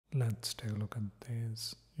Let's take a look at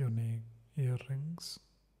these unique earrings.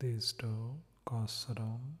 These two cost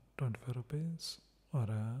around 25 rupees or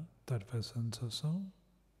 35 cents or so.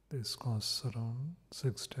 This costs around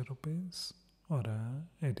 60 rupees or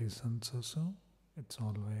 80 cents or so. It's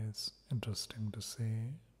always interesting to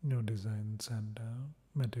see new designs and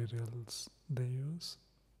materials they use.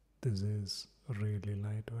 This is really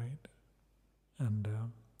lightweight, and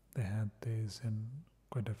they had these in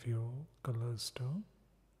quite a few colors too.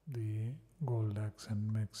 The gold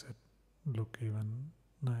accent makes it look even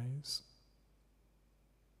nice.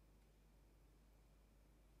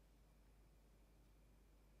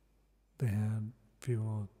 They had few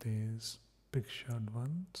of these pictured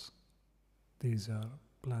ones. These are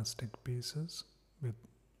plastic pieces with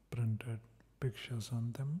printed pictures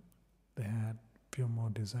on them. They had few more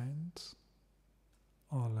designs,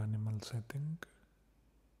 all animals I think,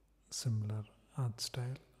 similar art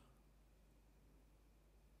style.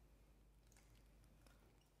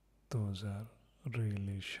 Those are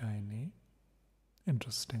really shiny.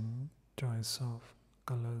 Interesting choice of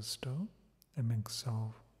colors too. A mix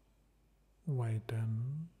of white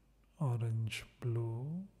and orange, blue,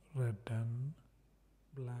 red and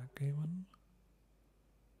black even.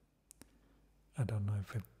 I don't know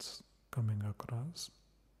if it's coming across,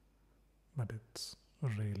 but it's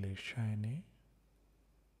really shiny.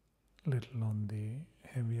 Little on the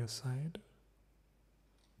heavier side.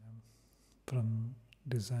 From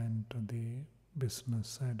design to the business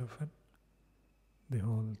side of it, the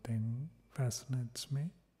whole thing fascinates me.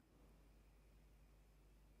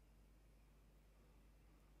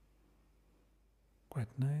 Quite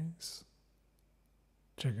nice.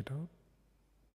 Check it out.